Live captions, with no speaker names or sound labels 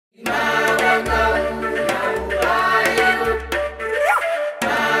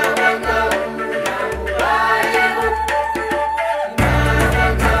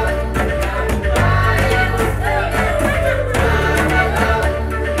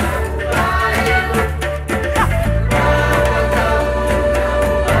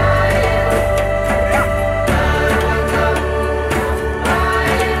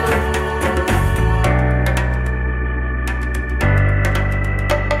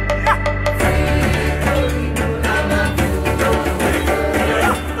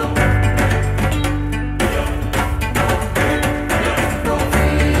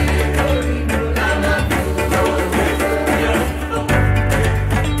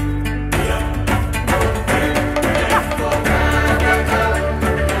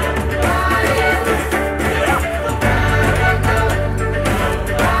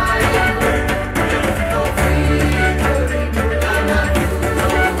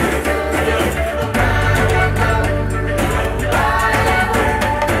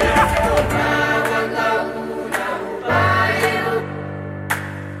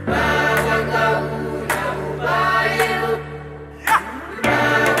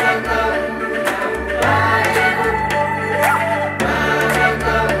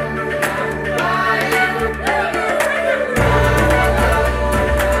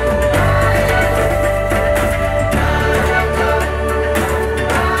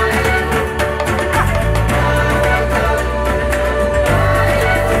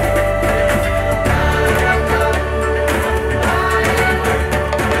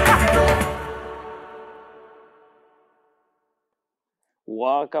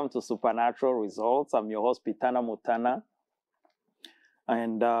welcome to Supernatural Results. I'm your host, Pitana Mutana.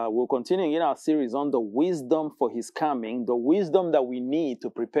 And we're continuing in our series on the wisdom for his coming, the wisdom that we need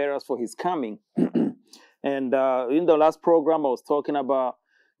to prepare us for his coming. And in the last program, I was talking about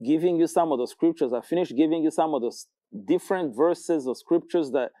giving you some of the scriptures. I finished giving you some of the different verses of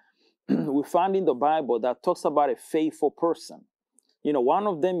scriptures that we find in the Bible that talks about a faithful person. You know, one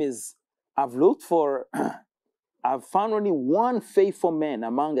of them is, I've found only one faithful man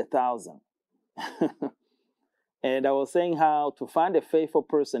among 1,000. And I was saying how to find a faithful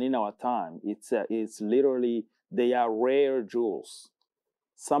person in our time, it's literally, they are rare jewels.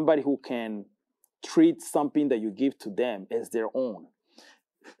 Somebody who can treat something that you give to them as their own.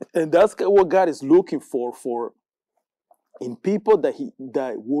 And that's what God is looking for in people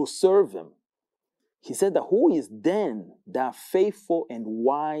that will serve him. He said that who is then that faithful and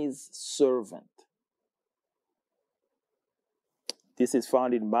wise servant? This is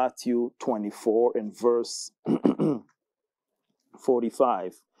found in Matthew 24 and verse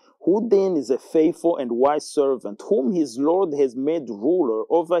 45. Who then is a faithful and wise servant, whom his Lord has made ruler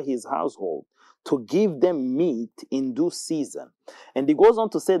over his household, to give them meat in due season? And he goes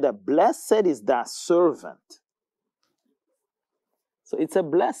on to say that blessed is that servant. So it's a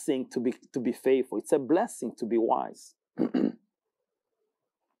blessing to be faithful. It's a blessing to be wise.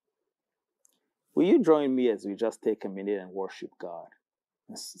 Will you join me as we just take a minute and worship God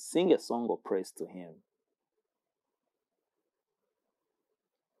and sing a song of praise to him?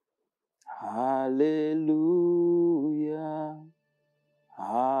 Hallelujah,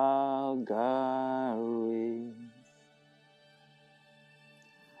 our God reigns.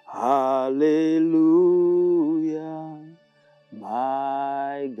 Hallelujah,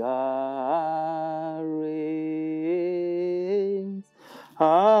 my God reigns.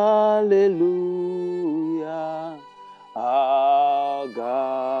 Hallelujah, our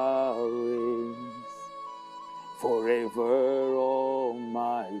God reigns. Forever all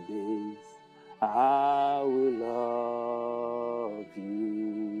my days I will love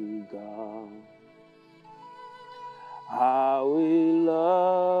you, God. I will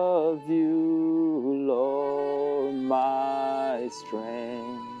love you, Lord, my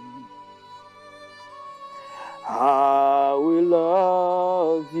strength. I will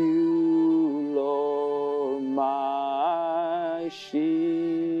love you, Lord, my shield.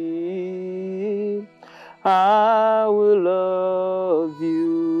 I will love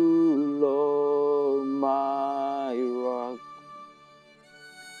you, Lord, my rock.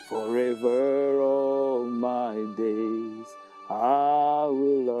 Forever all my days I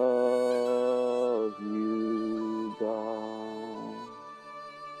will love you, God.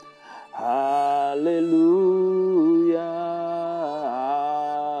 Hallelujah,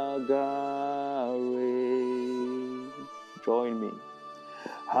 God reigns. Join me.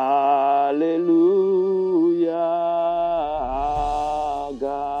 Hallelujah,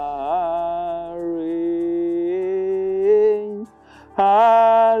 God reigns.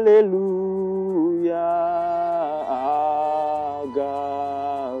 Hallelujah,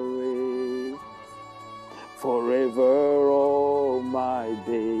 God reigns. Forever all my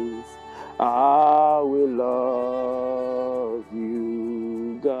days I will love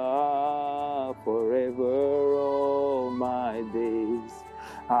you, God. Forever all my days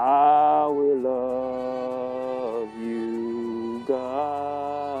I will love you,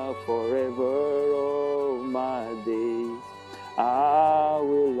 God. Forever all my days I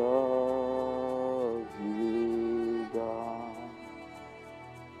will love you, God.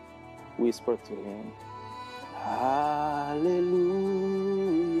 Whisper to him. Hallelujah,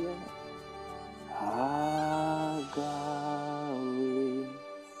 our God reigns.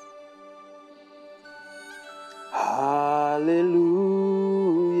 Hallelujah,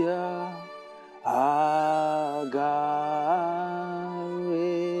 our God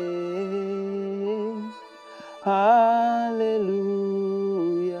reigns. Hallelujah,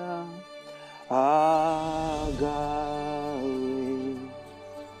 our God reigns.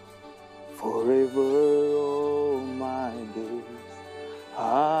 Forever all my days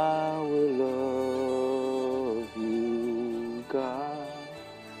I will love you, God.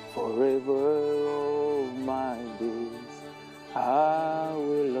 Forever all my days I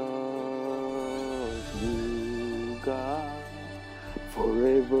will love you, God.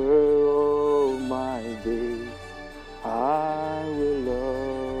 Forever all my days I will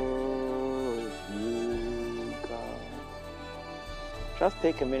love you, God. Just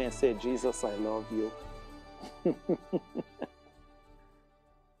take a minute and say, Jesus, I love you.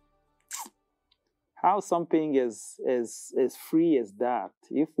 How something as free as that,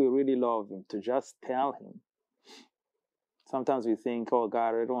 if we really love him, to just tell him. Sometimes we think, oh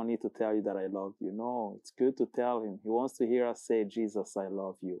God, I don't need to tell you that I love you. No, it's good to tell him. He wants to hear us say, Jesus, I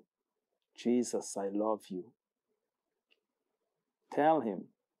love you. Jesus, I love you. Tell him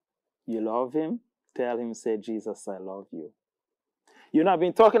you love him. Tell him, say, Jesus, I love you. You know, I've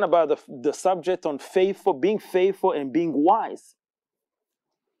been talking about the subject on being faithful and being wise.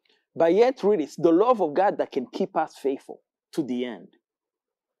 But yet, really, it's the love of God that can keep us faithful to the end.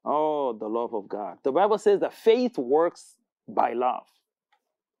 Oh, the love of God. The Bible says that faith works by love.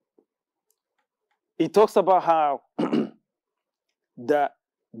 It talks about how the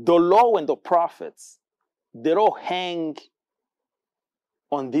law and the prophets, they all hang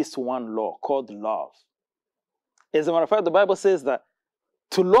on this one law called love. As a matter of fact, the Bible says that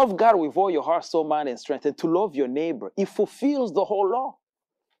to love God with all your heart, soul, mind, and strength, and to love your neighbor, it fulfills the whole law.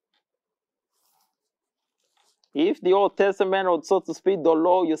 If the Old Testament, or so to speak, the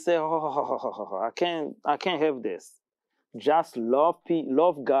law, you say, I can't have this. Just love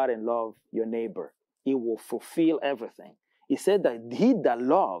God and love your neighbor. It will fulfill everything. He said that he that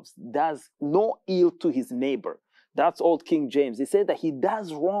loves does no ill to his neighbor. That's old King James. He said that he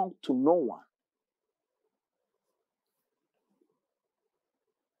does wrong to no one.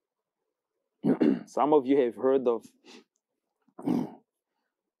 Some of you have heard of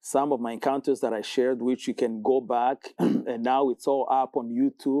some of my encounters that I shared, which you can go back, and now it's all up on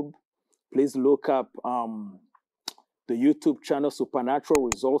YouTube. Please look up the YouTube channel Supernatural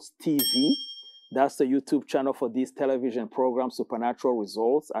Results TV. That's the YouTube channel for this television program, Supernatural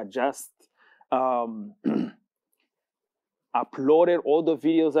Results. I just uploaded all the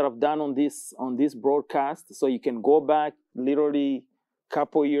videos that I've done on this broadcast, so you can go back literally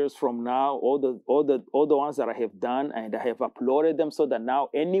couple years from now, all the ones that I have done, and I have uploaded them so that now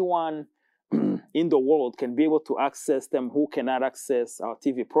anyone in the world can be able to access them who cannot access our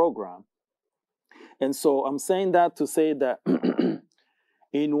TV program. And so I'm saying that to say that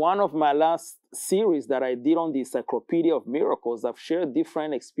in one of my last series that I did on the Encyclopedia of Miracles, I've shared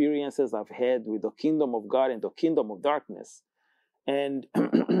different experiences I've had with the kingdom of God and the kingdom of darkness. And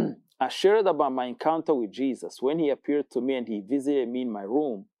I shared about my encounter with Jesus when he appeared to me and he visited me in my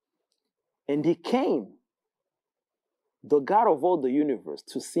room. And he came, the God of all the universe,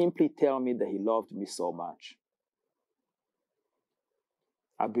 to simply tell me that he loved me so much.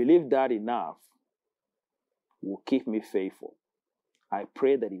 I believe that enough will keep me faithful. I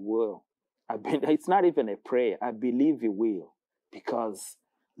pray that he will. It's not even a prayer. I believe he will, because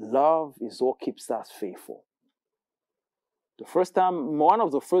love is what keeps us faithful. One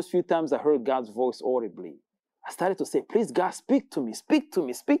of the first few times I heard God's voice audibly, I started to say, please, God, speak to me, speak to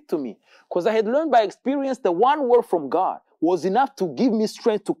me, speak to me. Because I had learned by experience that one word from God was enough to give me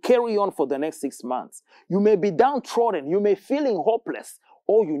strength to carry on for the next 6 months. You may be downtrodden, you may be feeling hopeless.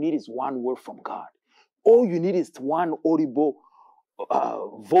 All you need is one word from God. All you need is one audible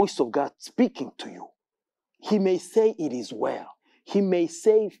voice of God speaking to you. He may say it is well. He may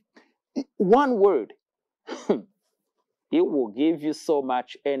say one word. It will give you so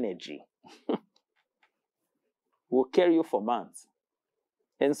much energy. Will carry you for months.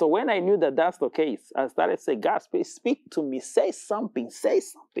 And so when I knew that that's the case, I started saying, God, speak to me. Say something. Say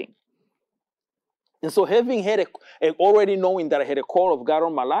something. And so having had already knowing that I had a call of God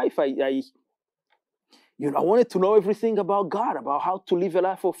on my life, I wanted to know everything about God, about how to live a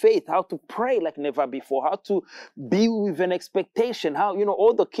life of faith, how to pray like never before, how to be with an expectation, how,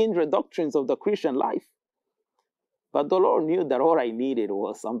 all the kindred doctrines of the Christian life. But the Lord knew that all I needed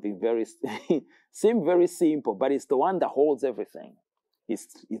was something seemed very simple, but it's the one that holds everything.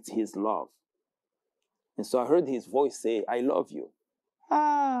 It's his love. And so I heard his voice say, I love you.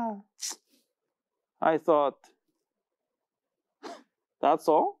 I thought, that's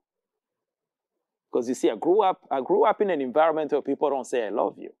all? Because you see, I grew up in an environment where people don't say I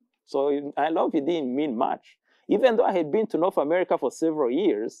love you. So I love you didn't mean much. Even though I had been to North America for several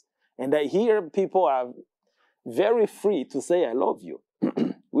years, and I hear people are very free to say I love you,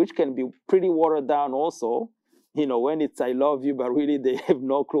 which can be pretty watered down also, when it's I love you, but really they have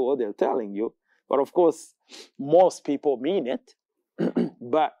no clue what they're telling you. But of course, most people mean it.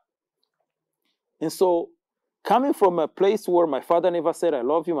 And so coming from a place where my father never said I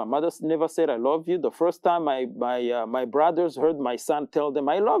love you, my mother never said I love you, the first time my brothers heard my son tell them,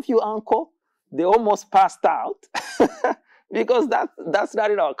 I love you, uncle, they almost passed out because that's not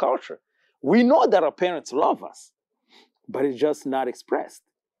in our culture. We know that our parents love us, but it's just not expressed.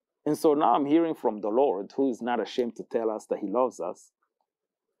 And so now I'm hearing from the Lord, who is not ashamed to tell us that he loves us.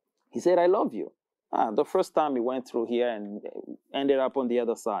 He said, I love you. The first time he went through here and ended up on the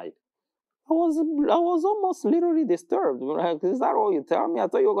other side, I was almost literally disturbed. Is that all you tell me? I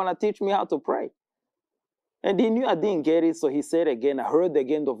thought you were going to teach me how to pray. And he knew I didn't get it, so he said again, I heard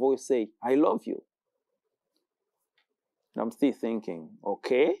again the voice say, I love you. And I'm still thinking,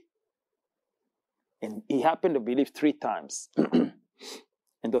 okay. And he happened to believe 3 times.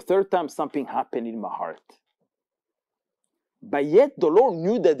 And the 3rd time, something happened in my heart. But yet, the Lord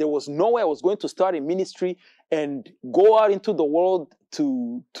knew that there was no way I was going to start a ministry and go out into the world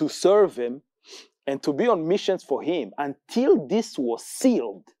to serve Him and to be on missions for Him until this was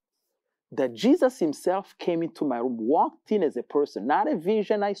sealed. That Jesus Himself came into my room, walked in as a person, not a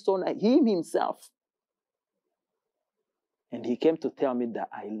vision I saw, Him Himself. And He came to tell me that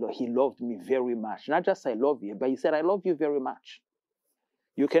He loved me very much. Not just I love you, but He said, I love you very much.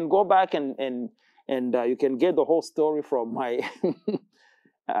 You can go back and you can get the whole story from my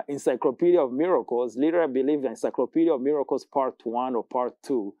Encyclopedia of Miracles. Later, I believe Encyclopedia of Miracles Part 1 or Part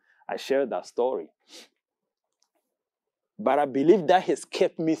 2, I shared that story. But I believe that has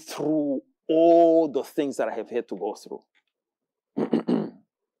kept me through all the things that I have had to go through.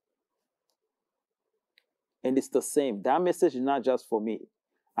 And it's the same. That message is not just for me.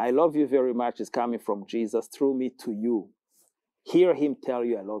 I love you very much is coming from Jesus through me to you. Hear Him tell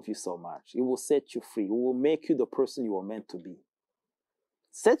you, I love you so much. It will set you free. It will make you the person you were meant to be.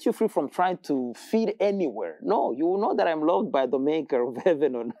 Set you free from trying to feed anywhere. No, you will know that I'm loved by the Maker of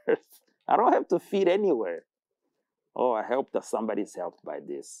heaven and earth. I don't have to feed anywhere. Oh, I hope that somebody's helped by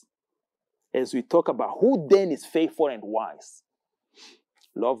this. As we talk about who then is faithful and wise,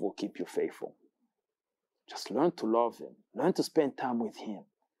 love will keep you faithful. Just learn to love Him. Learn to spend time with Him.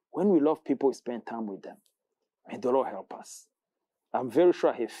 When we love people, we spend time with them. May the Lord help us. I'm very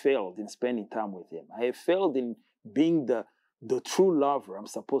sure I have failed in spending time with Him. I have failed in being the true lover I'm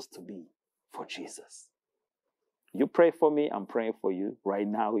supposed to be for Jesus. You pray for me, I'm praying for you right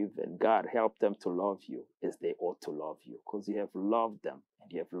now even. God, help them to love you as they ought to love you, because you have loved them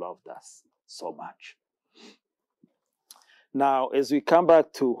and you have loved us so much. Now, as we come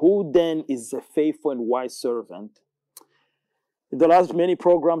back to who then is a faithful and wise servant, in the last many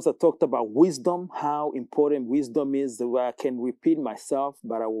programs, I talked about wisdom, how important wisdom is. The way I can repeat myself,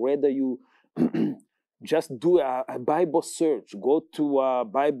 but I would rather you just do a Bible search. Go to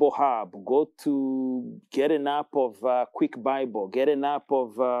Bible Hub. Go to get an app of Quick Bible. Get an app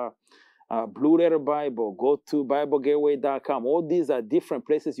of Blue Letter Bible. Go to BibleGateway.com. All these are different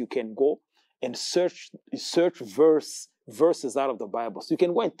places you can go and search verses out of the Bible. So you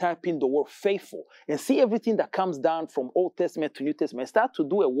can go and type in the word faithful and see everything that comes down from Old Testament to New Testament. Start to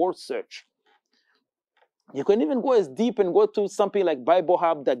do a word search. You can even go as deep and go to something like Bible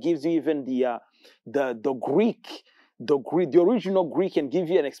Hub that gives you even the Greek, the original Greek, and give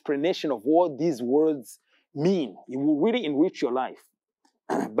you an explanation of what these words mean. It will really enrich your life.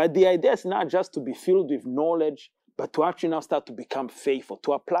 But the idea is not just to be filled with knowledge, but to actually now start to become faithful,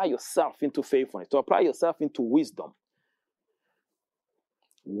 to apply yourself into faithfulness, to apply yourself into wisdom.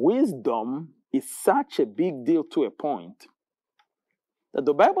 Wisdom is such a big deal to a point that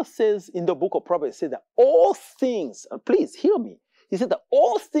the Bible says in the book of Proverbs, it says that all things, please hear me, he said that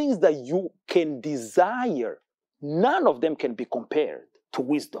all things that you can desire, none of them can be compared to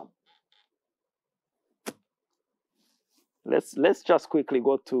wisdom. Let's just quickly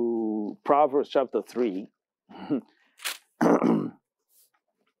go to Proverbs chapter 3.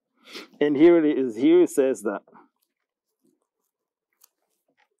 And here it is. Here it says that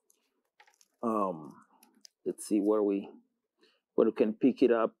let's see where we can pick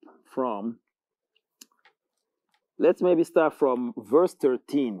it up from. Let's maybe start from verse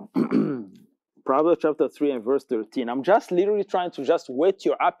 13. Proverbs chapter 3 and verse 13. I'm just literally trying to just whet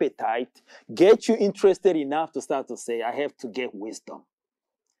your appetite, get you interested enough to start to say, I have to get wisdom.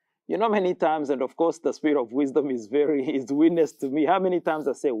 You know, many times, and of course the spirit of wisdom is witness to me. How many times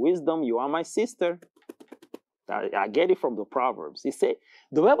I say, wisdom, you are my sister. I get it from the Proverbs. The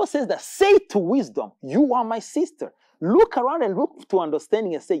Bible says that say to wisdom, you are my sister. Look around and look to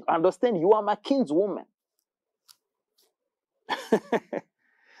understanding and say, understand, you are my kinswoman.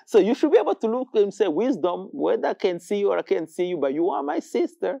 So you should be able to look and say, wisdom, whether I can see you or I can't see you, but you are my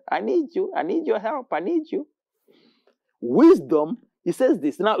sister. I need you. I need your help. I need you. Wisdom, he says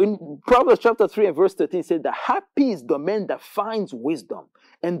this. Now in Proverbs chapter 3 and verse 13, it says that happy is the man that finds wisdom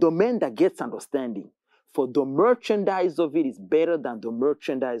and the man that gets understanding. For the merchandise of it is better than the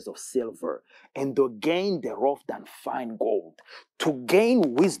merchandise of silver, and the gain thereof than fine gold. To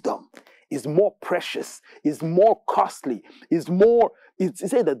gain wisdom is more precious, is more costly, it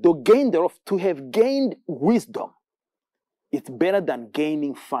said that the gain thereof, to have gained wisdom, it's better than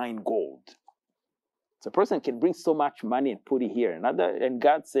gaining fine gold. So a person can bring so much money and put it here. And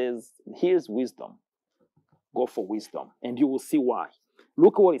God says, here's wisdom. Go for wisdom, and you will see why.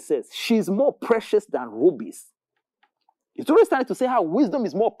 Look at what it says. She's more precious than rubies. It's always trying to say how wisdom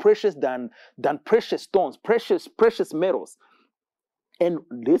is more precious than precious stones, precious metals. And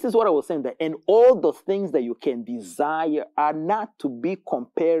this is what I was saying, that and all the things that you can desire are not to be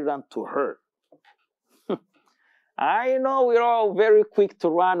compared unto her. I know we're all very quick to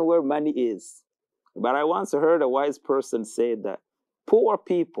run where money is. But I once heard a wise person say that poor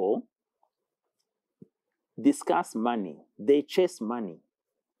people discuss money. They chase money.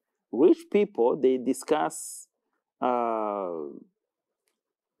 Rich people, they discuss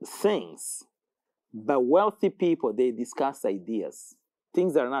things. But wealthy people, they discuss ideas.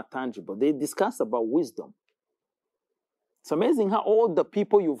 Things that are not tangible. They discuss about wisdom. It's amazing how all the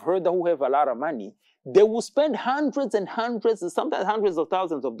people you've heard who have a lot of money, they will spend hundreds and hundreds, and sometimes hundreds of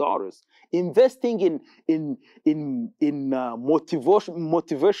thousands of dollars investing in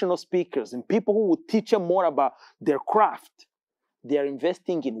motivational speakers and people who will teach them more about their craft. They are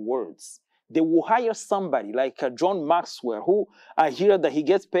investing in words. They will hire somebody like John Maxwell, who I hear that he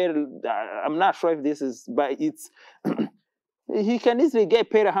gets paid. I'm not sure if this is, but it's he can easily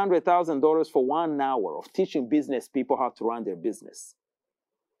get paid $100,000 for 1 hour of teaching business people how to run their business.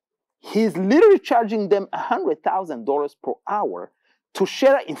 He's literally charging them $100,000 per hour to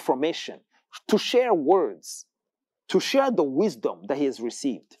share information, to share words, to share the wisdom that he has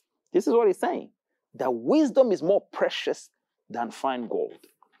received. This is what he's saying. That wisdom is more precious than fine gold.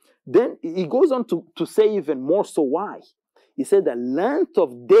 Then he goes on to say even more so why. He said the length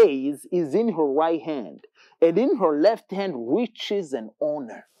of days is in her right hand, and in her left hand riches and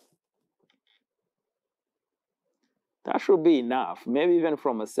honor. That should be enough, maybe even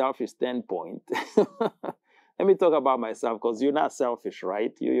from a selfish standpoint. Let me talk about myself, because you're not selfish,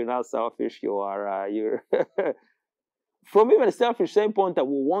 right? You're not selfish. You're from even a selfish standpoint, I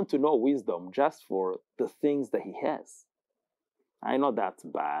will want to know wisdom just for the things that he has. I know that's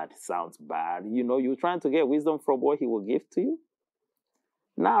bad. It sounds bad. You're trying to get wisdom from what he will give to you.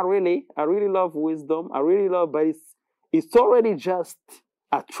 Not really. I really love wisdom. But it's already just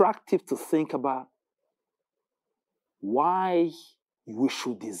attractive to think about why we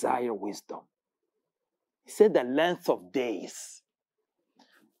should desire wisdom. He said the length of days.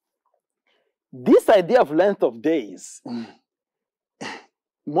 This idea of length of days,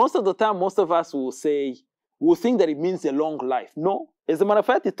 most of the time, most of us will think that it means a long life. No. As a matter of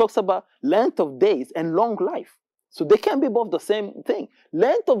fact, it talks about length of days and long life. So they can be both the same thing.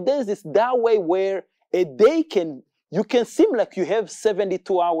 Length of days is that way where a day you can seem like you have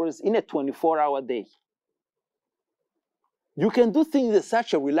 72 hours in a 24-hour day. You can do things in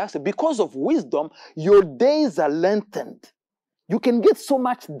such a relaxed. Because of wisdom, your days are lengthened. You can get so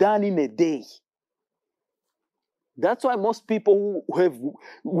much done in a day. That's why most people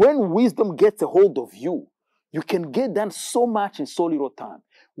when wisdom gets a hold of you, you can get done so much in so little time.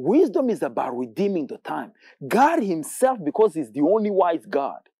 Wisdom is about redeeming the time. God himself, because he's the only wise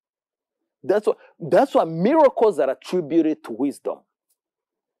God. That's why miracles are attributed to wisdom.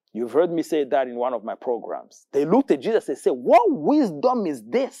 You've heard me say that in one of my programs. They looked at Jesus and said, what wisdom is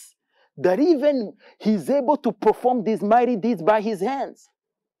this? That even he's able to perform these mighty deeds by his hands.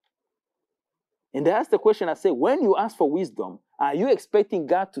 And they asked the question, I say, when you ask for wisdom, are you expecting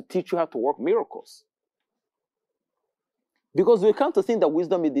God to teach you how to work miracles? Because we come to think that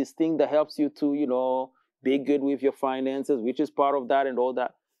wisdom is this thing that helps you to, be good with your finances, which is part of that and all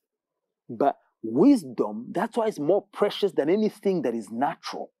that. But wisdom, that's why it's more precious than anything that is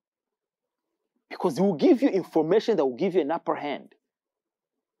natural. Because it will give you information that will give you an upper hand.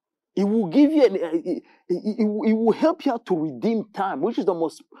 It will give you, it will help you out to redeem time, which is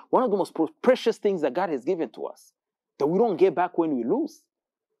one of the most precious things that God has given to us, that we don't get back when we lose.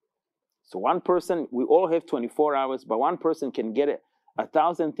 So one person, we all have 24 hours, but one person can get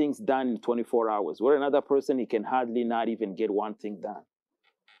 1,000 things done in 24 hours, where another person, he can hardly not even get one thing done.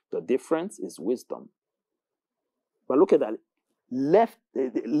 The difference is wisdom. But look at that.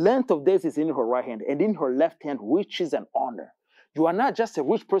 The length of days is in her right hand, and in her left hand, riches and honor. You are not just a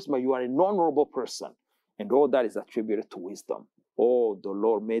rich person, but you are an honorable person. And all that is attributed to wisdom. Oh,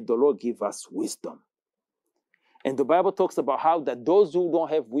 may the Lord give us wisdom. And the Bible talks about how that those who don't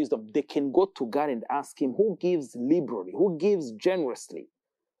have wisdom, they can go to God and ask him, who gives liberally, who gives generously.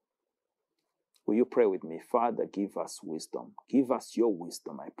 Will you pray with me? Father, give us wisdom. Give us your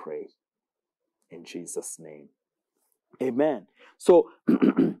wisdom, I pray. In Jesus' name. Amen. So,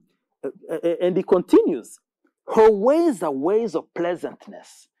 and he continues, her ways are ways of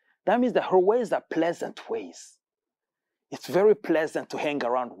pleasantness. That means that her ways are pleasant ways. It's very pleasant to hang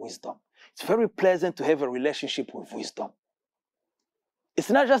around wisdom. It's very pleasant to have a relationship with wisdom. It's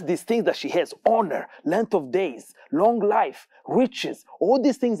not just these things that she has: honor, length of days, long life, riches. All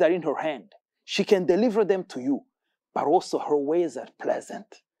these things are in her hand. She can deliver them to you, but also her ways are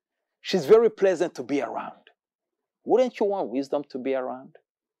pleasant. She's very pleasant to be around. Wouldn't you want wisdom to be around?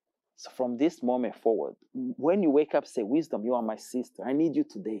 So from this moment forward, when you wake up, say, wisdom, you are my sister. I need you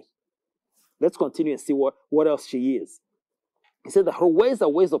today. Let's continue and see what else she is. He said that her ways are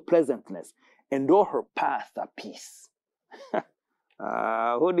ways of pleasantness, and all her paths are peace.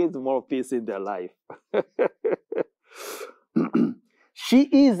 Who needs more peace in their life? She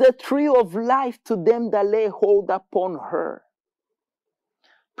is a tree of life to them that lay hold upon her.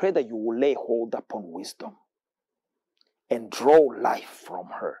 Pray that you will lay hold upon wisdom and draw life from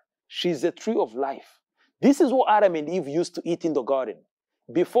her. She's a tree of life. This is what Adam and Eve used to eat in the garden.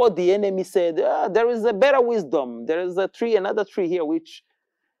 Before the enemy said, there is a better wisdom. There is a tree, another tree here, which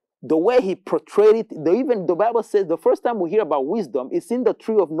the way he portrayed it, even the Bible says the first time we hear about wisdom is in the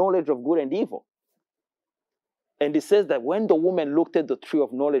tree of knowledge of good and evil. And it says that when the woman looked at the tree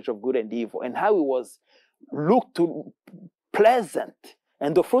of knowledge of good and evil and how it was looked to pleasant,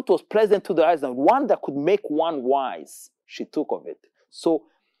 and the fruit was pleasant to the eyes, and one that could make one wise, she took of it. So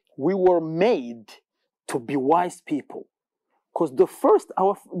we were made to be wise people. Because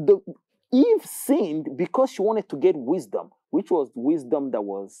Eve sinned because she wanted to get wisdom, which was wisdom that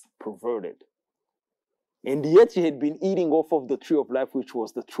was perverted. And yet she had been eating off of the tree of life, which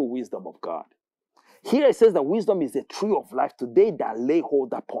was the true wisdom of God. Here it says that wisdom is a tree of life today that lay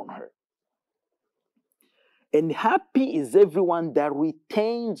hold upon her. And happy is everyone that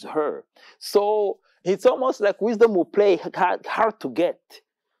retains her. So it's almost like wisdom will play hard to get.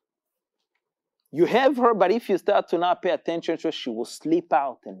 You have her, but if you start to not pay attention to her, she will slip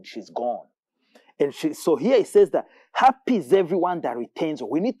out and she's gone. So here it says that happy is everyone that retains her.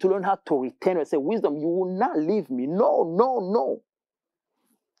 We need to learn how to retain her. Say, wisdom, you will not leave me. No, no, no.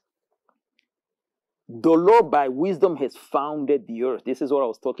 The Lord by wisdom has founded the earth. This is what I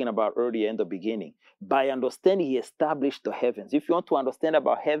was talking about earlier in the beginning. By understanding, he established the heavens. If you want to understand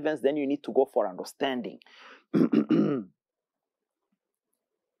about heavens, then you need to go for understanding.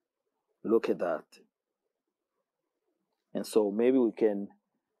 Look at that. And so maybe we can...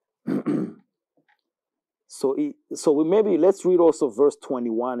 maybe let's read also verse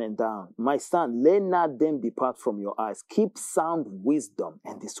 21 and down. My son, let not them depart from your eyes. Keep sound wisdom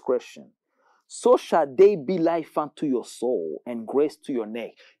and discretion. So shall they be life unto your soul and grace to your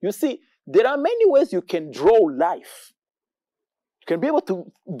neck. You see, there are many ways you can draw life. You can be able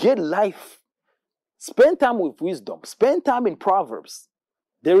to get life. Spend time with wisdom. Spend time in Proverbs.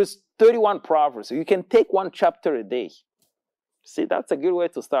 There is 31 Proverbs. So you can take one chapter a day. See, that's a good way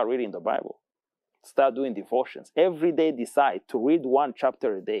to start reading the Bible. Start doing devotions. Every day decide to read one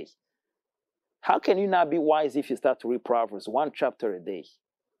chapter a day. How can you not be wise if you start to read Proverbs one chapter a day?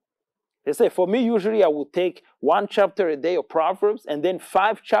 They say, for me, usually I would take one chapter a day of Proverbs and then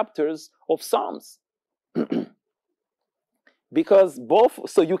 5 chapters of Psalms. Because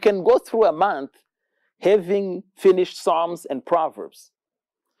so you can go through a month having finished Psalms and Proverbs.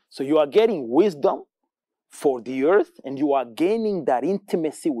 So you are getting wisdom for the earth and you are gaining that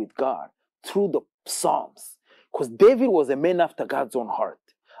intimacy with God through the Psalms. Because David was a man after God's own heart.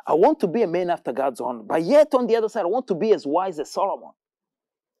 I want to be a man after God's own heart. But yet on the other side, I want to be as wise as Solomon.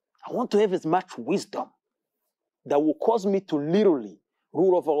 I want to have as much wisdom that will cause me to literally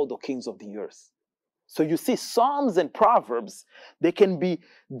rule over all the kings of the earth. So you see, Psalms and Proverbs, they can be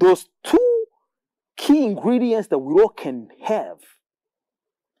those 2 key ingredients that we all can have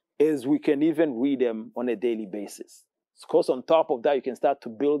as we can even read them on a daily basis. Of course, on top of that, you can start to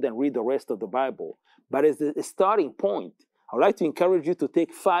build and read the rest of the Bible. But as a starting point, I would like to encourage you to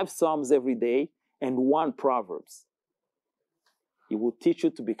take 5 Psalms every day and 1 Proverbs. It will teach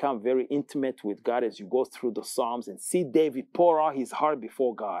you to become very intimate with God as you go through the Psalms and see David pour out his heart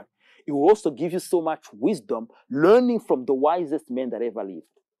before God. It will also give you so much wisdom, learning from the wisest men that ever lived.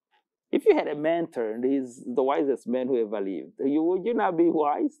 If you had a mentor and he's the wisest man who ever lived, would you not be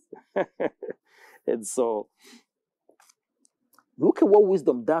wise? And so, look at what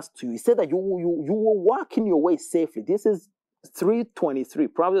wisdom does to you. He said that you will walk in your way safely. This is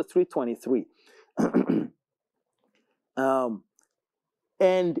 3:23, Proverbs 3:23.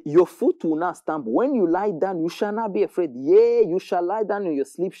 And your foot will not stumble. When you lie down, you shall not be afraid. Yea, you shall lie down and your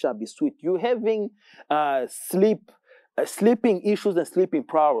sleep shall be sweet. You're having sleeping issues and sleeping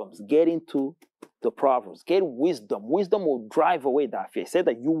problems. Get into the Proverbs. Get wisdom. Wisdom will drive away that fear. He said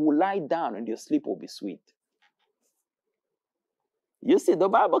that you will lie down and your sleep will be sweet. You see, the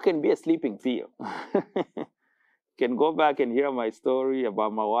Bible can be a sleeping pill. You can go back and hear my story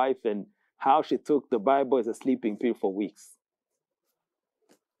about my wife and how she took the Bible as a sleeping pill for weeks.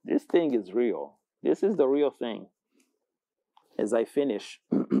 This thing is real. This is the real thing. As I finish,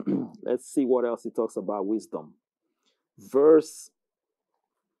 let's see what else he talks about wisdom. Verse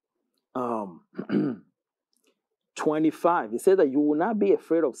 25, he said that you will not be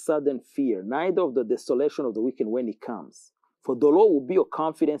afraid of sudden fear, neither of the desolation of the wicked when it comes. For the Lord will be your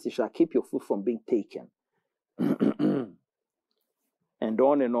confidence, he shall keep your foot from being taken. And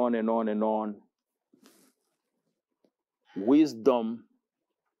on and on and on and on. Wisdom.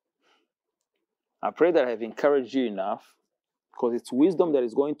 I pray that I have encouraged you enough, because it's wisdom that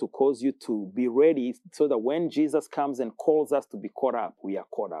is going to cause you to be ready so that when Jesus comes and calls us to be caught up, we are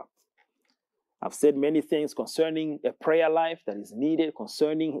caught up. I've said many things concerning a prayer life that is needed,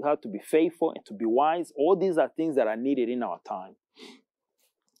 concerning how to be faithful and to be wise. All these are things that are needed in our time.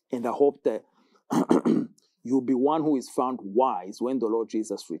 And I hope that you'll be one who is found wise when the Lord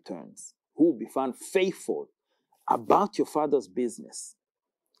Jesus returns, who will be found faithful about your Father's business,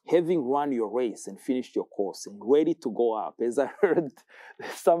 having run your race and finished your course and ready to go up. As I heard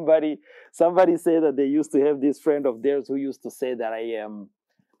somebody say that they used to have this friend of theirs who used to say that I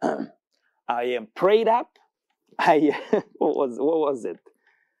am prayed up. What was it?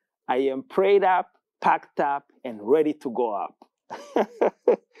 I am prayed up, packed up, and ready to go up.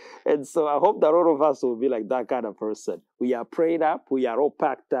 And so I hope that all of us will be like that kind of person. We are prayed up, we are all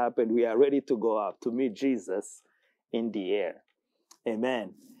packed up, and we are ready to go up to meet Jesus in the air.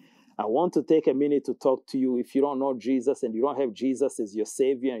 Amen. I want to take a minute to talk to you. If you don't know Jesus and you don't have Jesus as your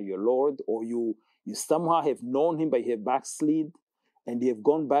Savior and your Lord, or you somehow have known him but you have backslid and you have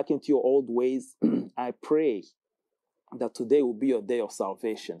gone back into your old ways, I pray that today will be your day of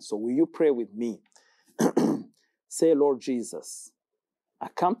salvation. So will you pray with me? Say, Lord Jesus, I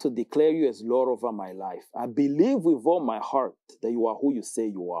come to declare you as Lord over my life. I believe with all my heart that you are who you say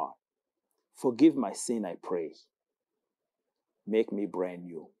you are. Forgive my sin, I pray. Make me brand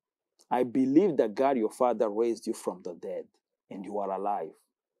new. I believe that God, your Father, raised you from the dead and you are alive.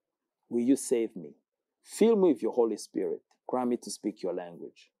 Will you save me? Fill me with your Holy Spirit. Grant me to speak your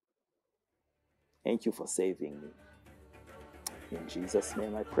language. Thank you for saving me. In Jesus'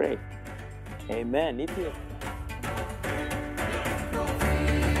 name I pray. Amen.